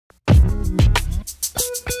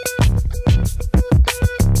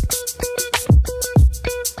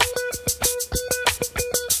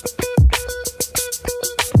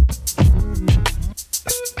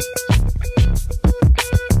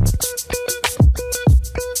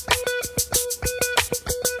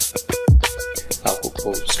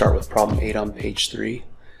We'll start with problem 8 on page 3.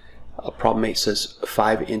 Problem 8 says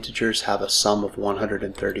 5 integers have a sum of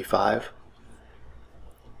 135.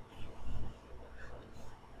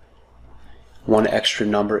 One extra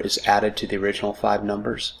number is added to the original 5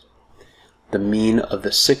 numbers. The mean of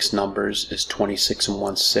the 6 numbers is 26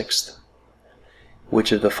 1/6.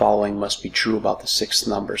 Which of the following must be true about the 6th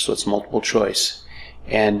number? So it's multiple choice.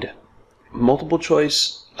 And multiple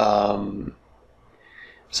choice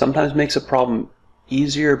sometimes makes a problem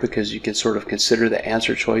easier because you can sort of consider the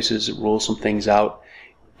answer choices, rule some things out.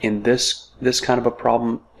 In this kind of a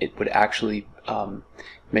problem, it would actually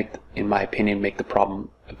in my opinion, make the problem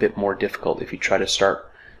a bit more difficult if you try to start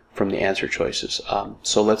from the answer choices.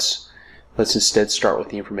 So let's instead start with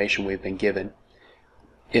the information we've been given.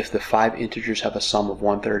 If the 5 integers have a sum of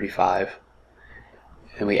 135,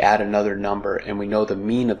 and we add another number, and we know the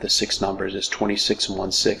mean of the 6 numbers is 26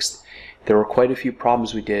 1/6, there were quite a few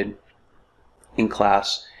problems we did in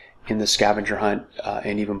class in the scavenger hunt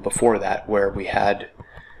and even before that where we had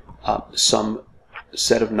some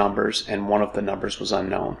set of numbers and one of the numbers was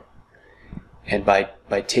unknown, and by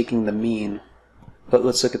taking the mean, but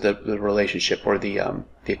let's look at the relationship or the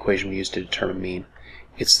equation we used to determine mean.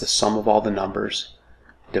 It's the sum of all the numbers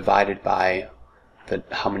divided by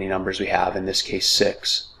how many numbers we have, in this case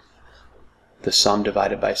 6. The sum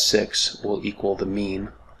divided by 6 will equal the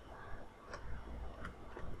mean.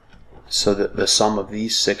 So that the sum of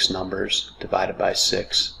these 6 numbers divided by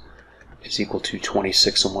 6 is equal to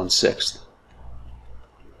 26 1/6.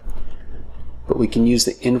 But we can use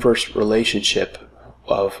the inverse relationship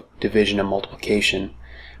of division and multiplication.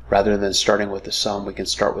 Rather than starting with the sum, we can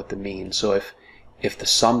start with the mean. So if the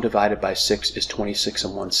sum divided by 6 is 26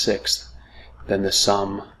 1/6, then the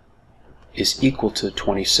sum is equal to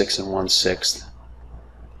 26 1/6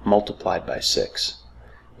 multiplied by 6.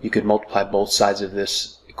 You could multiply both sides of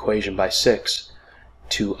this equation by 6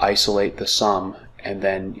 to isolate the sum, and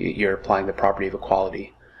then you're applying the property of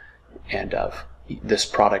equality, and this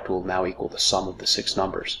product will now equal the sum of the 6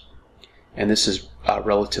 numbers. And this is a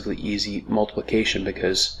relatively easy multiplication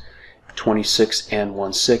because 26 and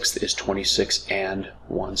 1/6 is 26 and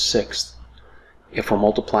 1/6. If we're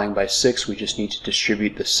multiplying by 6, we just need to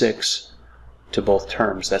distribute the 6 to both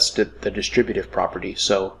terms. That's the distributive property.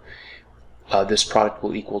 So this product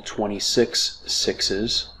will equal 26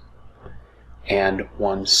 6s and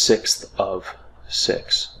 1/6 of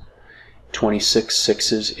 6. 26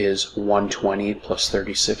 6s is 120 plus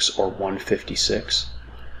 36, or 156,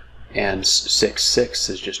 and 6 6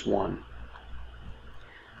 is just 1.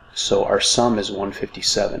 So our sum is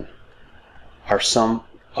 157. Our sum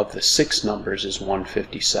of the 6 numbers is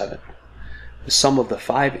 157. The sum of the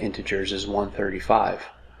 5 integers is 135.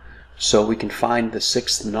 So we can find the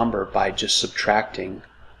 6th number by just subtracting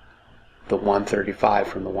the 135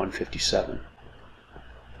 from the 157.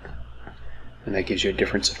 And that gives you a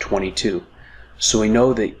difference of 22. So we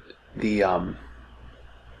know that the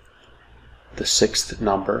 6th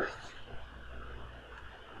number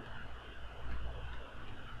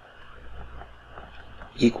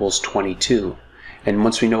equals 22. And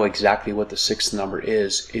once we know exactly what the 6th number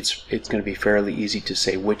is, it's going to be fairly easy to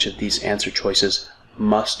say which of these answer choices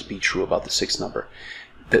must be true about the 6th number.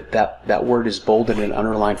 That word is bolded and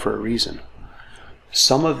underlined for a reason.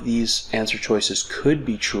 Some of these answer choices could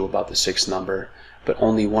be true about the 6th number, but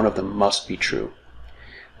only one of them must be true.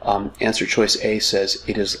 Answer choice A says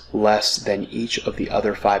it is less than each of the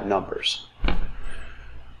other 5 numbers.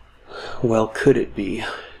 Well, could it be?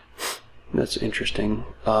 That's interesting.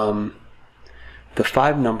 The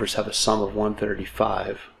 5 numbers have a sum of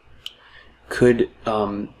 135. Could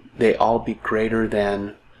they all be greater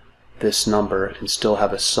than this number and still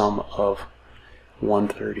have a sum of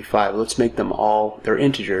 135? Let's make them all, they're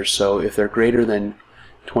integers, so if they're greater than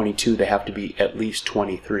 22, they have to be at least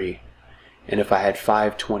 23. And if I had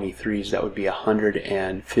 5 23s, that would be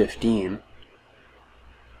 115.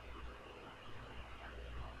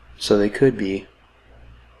 So they could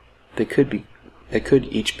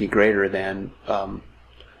each be greater than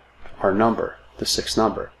our number, the 6th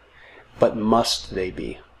number. But must they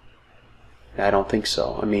be? I don't think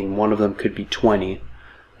so. I mean, one of them could be 20,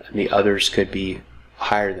 and the others could be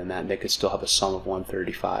higher than that, and they could still have a sum of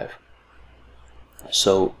 135.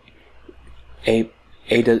 So A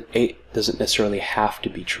doesn't necessarily have to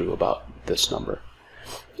be true about this number.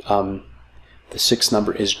 The 6th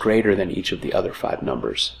number is greater than each of the other 5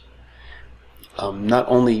 numbers. not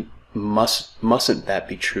only mustn't that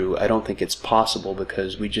be true, I don't think it's possible,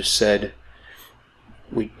 because we just said,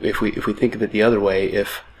 if we think of it the other way,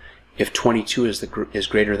 if 22 is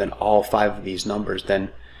greater than all 5 of these numbers,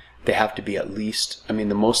 then they have to be at least, I mean,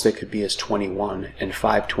 the most they could be is 21, and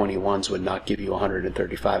 5 21s would not give you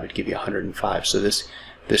 135, it'd give you 105. So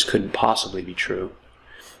this couldn't possibly be true.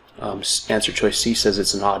 Answer choice C says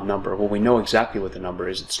it's an odd number. Well, we know exactly what the number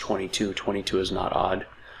is. It's 22. 22 is not odd.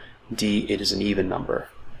 D, it is an even number.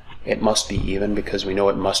 It must be even because we know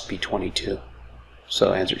it must be 22.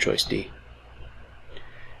 So answer choice D.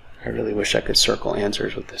 I really wish I could circle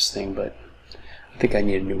answers with this thing, but I think I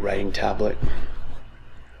need a new writing tablet.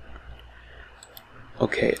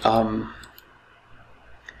 Okay, but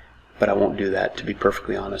I won't do that, to be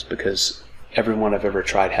perfectly honest, because everyone I've ever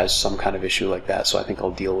tried has some kind of issue like that, so I think I'll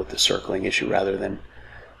deal with the circling issue rather than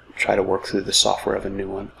try to work through the software of a new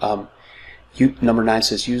one. Number 9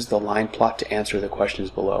 says, use the line plot to answer the questions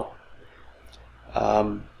below.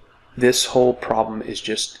 This whole problem is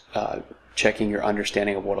just checking your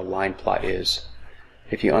understanding of what a line plot is.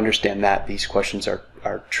 If you understand that, these questions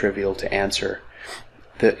are trivial to answer.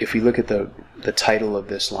 If we look at the title of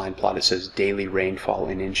this line plot, it says daily rainfall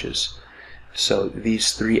in inches. So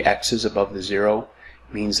these 3 X's above the 0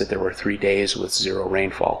 means that there were 3 days with 0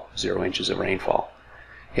 rainfall, 0 inches of rainfall.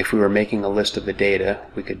 If we were making a list of the data,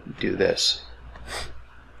 we could do this.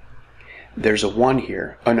 There's a 1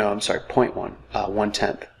 here. Oh no, I'm sorry, 0.1,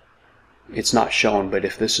 1/10. It's not shown, but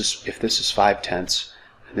if this is 5/10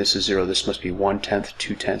 and this is 0, this must be 1/10,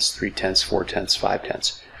 2/10, 3/10, 4/10,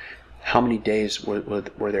 5/10. How many days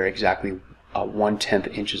were there exactly 1/10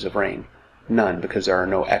 inches of rain? None, because there are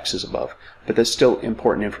no X's above. But that's still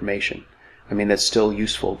important information. I mean, that's still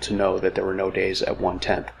useful to know that there were no days at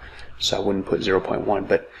 1/10. So I wouldn't put 0.1,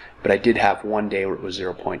 but I did have 1 day where it was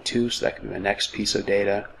 0.2, so that could be the next piece of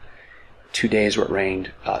data. 2 days where it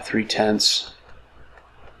rained 3/10.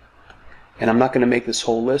 And I'm not going to make this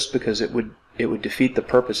whole list because it would defeat the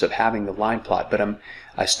purpose of having the line plot, but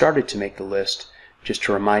I started to make the list just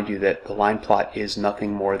to remind you that the line plot is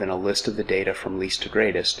nothing more than a list of the data from least to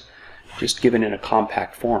greatest, just given in a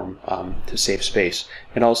compact form to save space.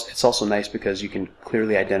 And it's also nice because you can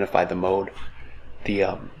clearly identify the mode,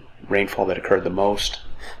 the rainfall that occurred the most,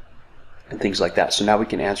 and things like that. So now we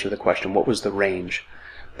can answer the question, what was the range?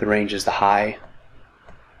 The range is the high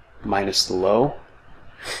minus the low.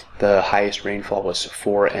 The highest rainfall was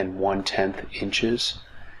 4 1/10 inches,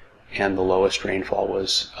 and the lowest rainfall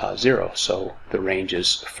was 0. So the range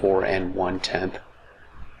is 4 1/10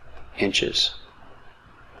 inches.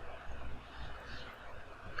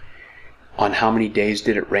 On how many days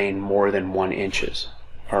did it rain more than 1 inch?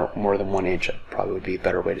 Or more than 1 inch, probably would be a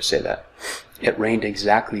better way to say that. It rained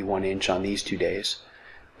exactly 1 inch on these 2 days,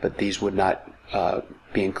 but these would not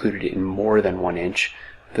be included in more than 1 inch.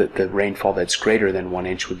 The rainfall that's greater than 1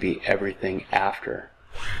 inch would be everything after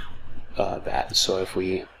that. So if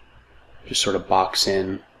we just sort of box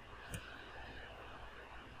in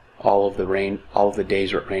all of the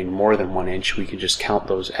days where it rained more than 1 inch, we can just count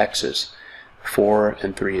those X's. 4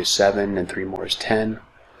 and 3 is 7, and 3 more is 10.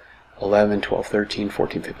 11, 12, 13,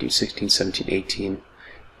 14, 15, 16, 17, 18,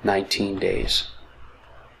 19 days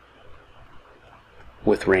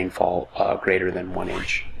with rainfall greater than 1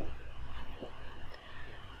 inch.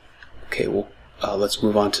 Okay, well, let's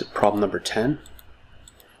move on to problem number 10.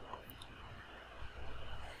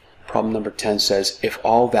 Problem number 10 says, if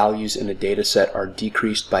all values in a data set are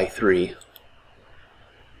decreased by 3,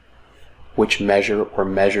 which measure or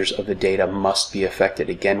measures of the data must be affected?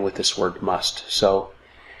 Again with this word must. So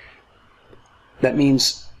that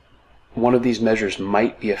means one of these measures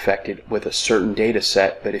might be affected with a certain data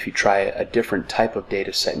set, but if you try a different type of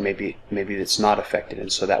data set, maybe it's not affected,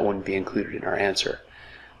 and so that wouldn't be included in our answer.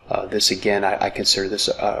 This again, I consider this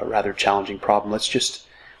a rather challenging problem. I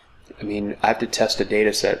have to test a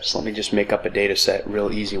data set, so let me just make up a data set,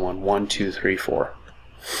 real easy one, 1, 2, 3, 4.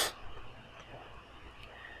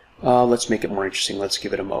 Let's make it more interesting. Let's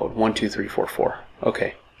give it a mode, 1, 2, 3, 4, 4.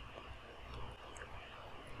 Okay.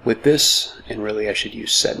 With this, and really I should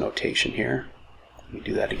use set notation here. Let me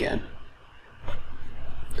do that again.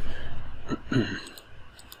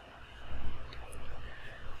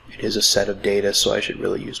 It is a set of data, so I should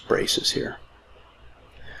really use braces here.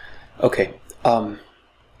 Okay.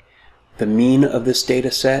 The mean of this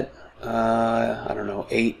data set, I don't know,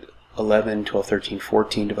 8, 11, 12, 13,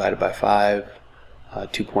 14 divided by 5,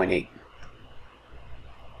 2.8.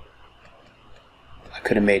 I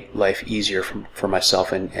could have made life easier for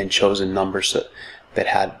myself and chosen numbers that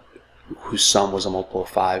had whose sum was a multiple of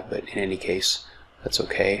 5, but in any case, that's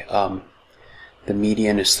okay. The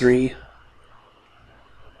median is 3.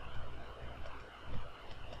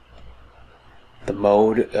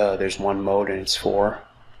 mode, there's one mode and it's 4.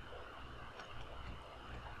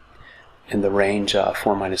 And the range,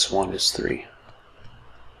 4 minus 1 is 3.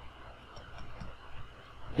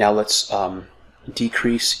 Now let's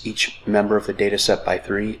decrease each member of the data set by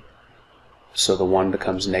 3. So the 1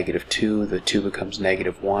 becomes -2, the 2 becomes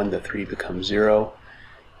 -1, the 3 becomes 0,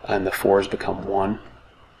 and the 4s become 1.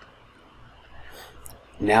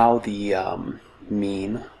 Now the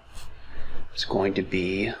mean is going to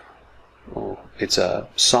be, well, it's a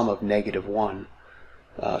sum of -1,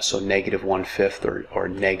 so -1/5 or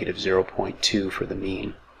 -0.2 for the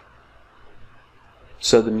mean.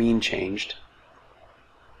 So the mean changed.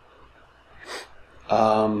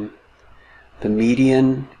 The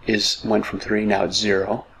median went from 3, now it's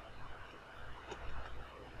 0.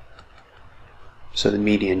 So the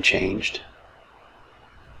median changed.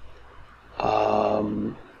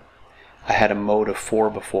 I had a mode of 4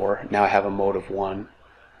 before, now I have a mode of 1.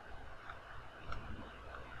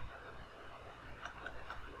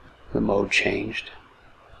 The mode changed.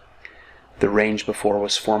 The range before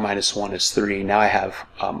was 4 minus 1 is 3, now I have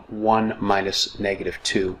 1 minus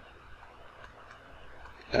 -2.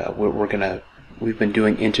 We've been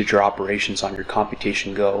doing integer operations on your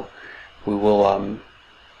Computation Go. We will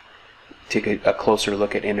take a closer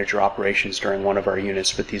look at integer operations during one of our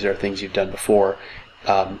units, but these are things you've done before.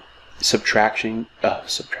 Subtracting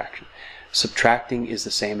is the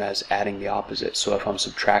same as adding the opposite. So if I'm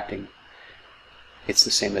subtracting, it's the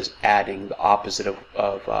same as adding the opposite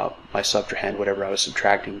of my subtrahend, whatever I was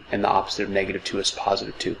subtracting, and the opposite of -2 is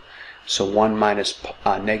 +2. So 1 minus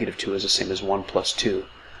 -2 is the same as 1 plus 2.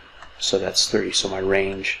 So that's 3. So my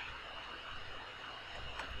range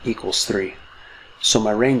equals 3. So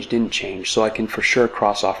my range didn't change, so I can for sure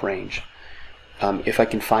cross off range. If I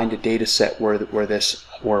can find a data set where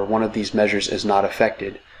one of these measures is not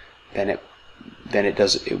affected, then it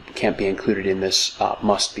can't be included in this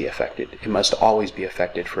must be affected. It must always be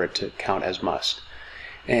affected for it to count as must.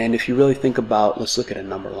 And if you really think about, let's look at a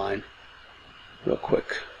number line real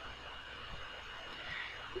quick.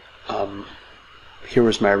 Here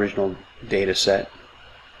was my original data set.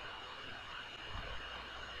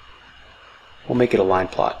 We'll make it a line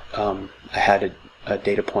plot. I had a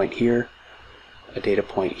data point here, a data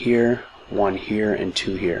point here, 1 here, and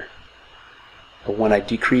 2 here. But when I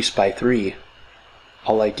decrease by 3,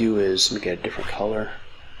 all I do is, let me get a different color.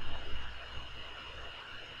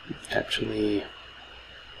 Actually,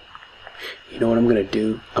 you know what I'm going to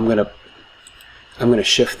do? I'm going to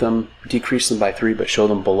shift them, decrease them by 3, but show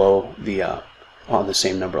them below the on the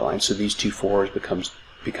same number line. So these two 4s become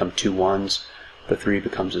 2 1s, the 3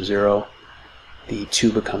 becomes a 0, the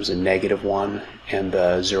 2 becomes a -1, and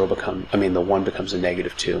the 1 becomes a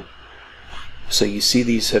 -2. So you see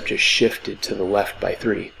these have just shifted to the left by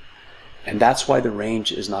 3. And that's why the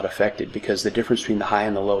range is not affected, because the difference between the high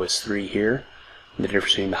and the low is 3 here, and the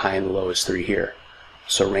difference between the high and the low is 3 here.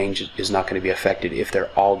 So range is not going to be affected if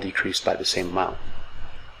they're all decreased by the same amount.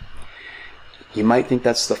 You might think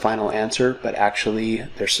that's the final answer, but actually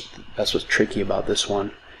that's what's tricky about this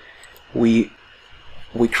one. We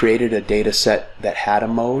created a data set that had a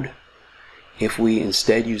mode. If we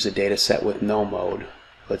instead use a data set with no mode,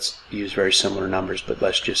 let's use very similar numbers, but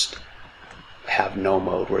let's just have no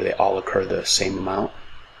mode where they all occur the same amount.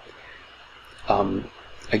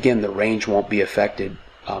 Again, the range won't be affected.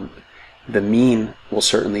 The mean will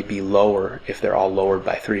certainly be lower if they're all lowered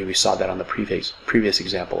by 3. We saw that on the previous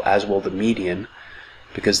example, as will the median,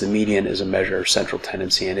 because the median is a measure of central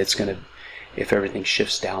tendency, and it's going to, if everything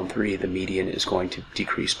shifts down 3, the median is going to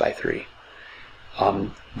decrease by 3.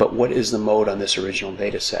 But what is the mode on this original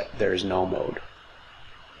data set? There is no mode.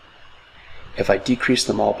 If I decrease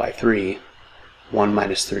them all by 3, 1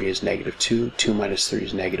 minus 3 is -2, 2 minus 3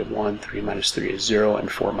 is -1, 3 minus 3 is 0,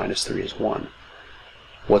 and 4 minus 3 is 1.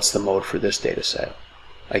 What's the mode for this data set?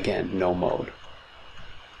 Again, no mode.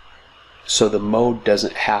 So the mode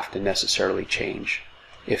doesn't have to necessarily change.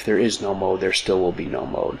 If there is no mode, there still will be no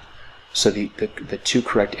mode. So the two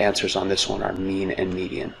correct answers on this one are mean and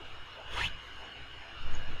median.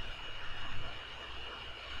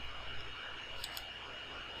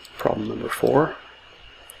 Problem number 4.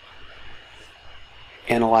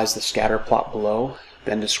 Analyze the scatter plot below,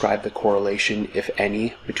 then describe the correlation, if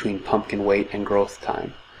any, between pumpkin weight and growth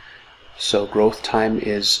time. So growth time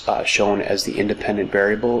is shown as the independent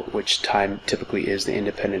variable, which time typically is the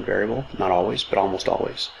independent variable, not always, but almost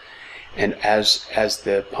always. And as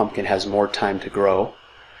the pumpkin has more time to grow,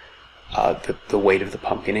 the weight of the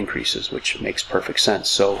pumpkin increases, which makes perfect sense.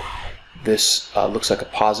 So this looks like a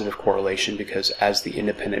positive correlation, because as the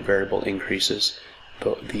independent variable increases,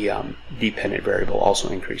 the dependent variable also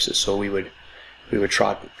increases. So we would we would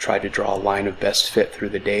try to draw a line of best fit through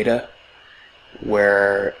the data,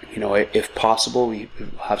 where, you know, if possible, we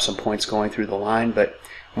have some points going through the line, but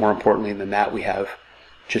more importantly than that, we have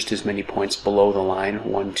just as many points below the line,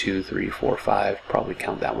 1, 2, 3, 4, 5, probably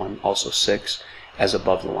count that one, also 6, as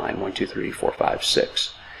above the line, 1, 2, 3, 4, 5,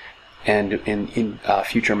 6. And in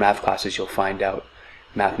future math classes, you'll find out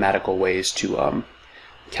mathematical ways to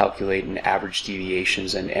calculate and average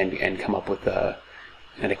deviations and come up with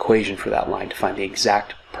an equation for that line to find the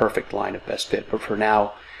exact perfect line of best fit. But for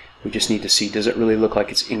now, we just need to see, does it really look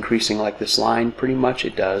like it's increasing like this line? Pretty much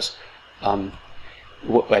it does.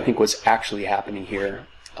 I think what's actually happening here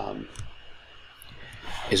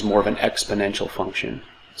is more of an exponential function.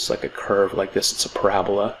 It's like a curve like this. It's a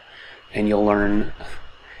parabola. And you'll learn,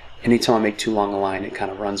 anytime I make too long a line, it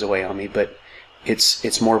kind of runs away on me, but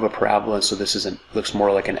it's more of a parabola, so this looks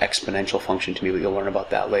more like an exponential function to me, but you'll learn about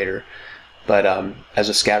that later. But as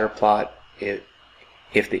a scatter plot,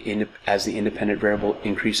 as the independent variable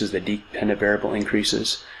increases, the dependent variable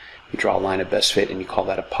increases. You draw a line of best fit, and you call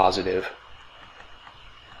that a positive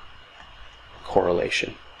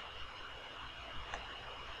correlation.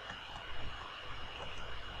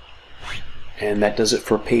 And that does it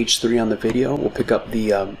for page 3 on the video. We'll pick up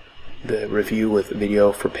the review with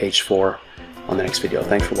video for page 4 on the next video.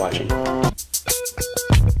 Thanks for watching.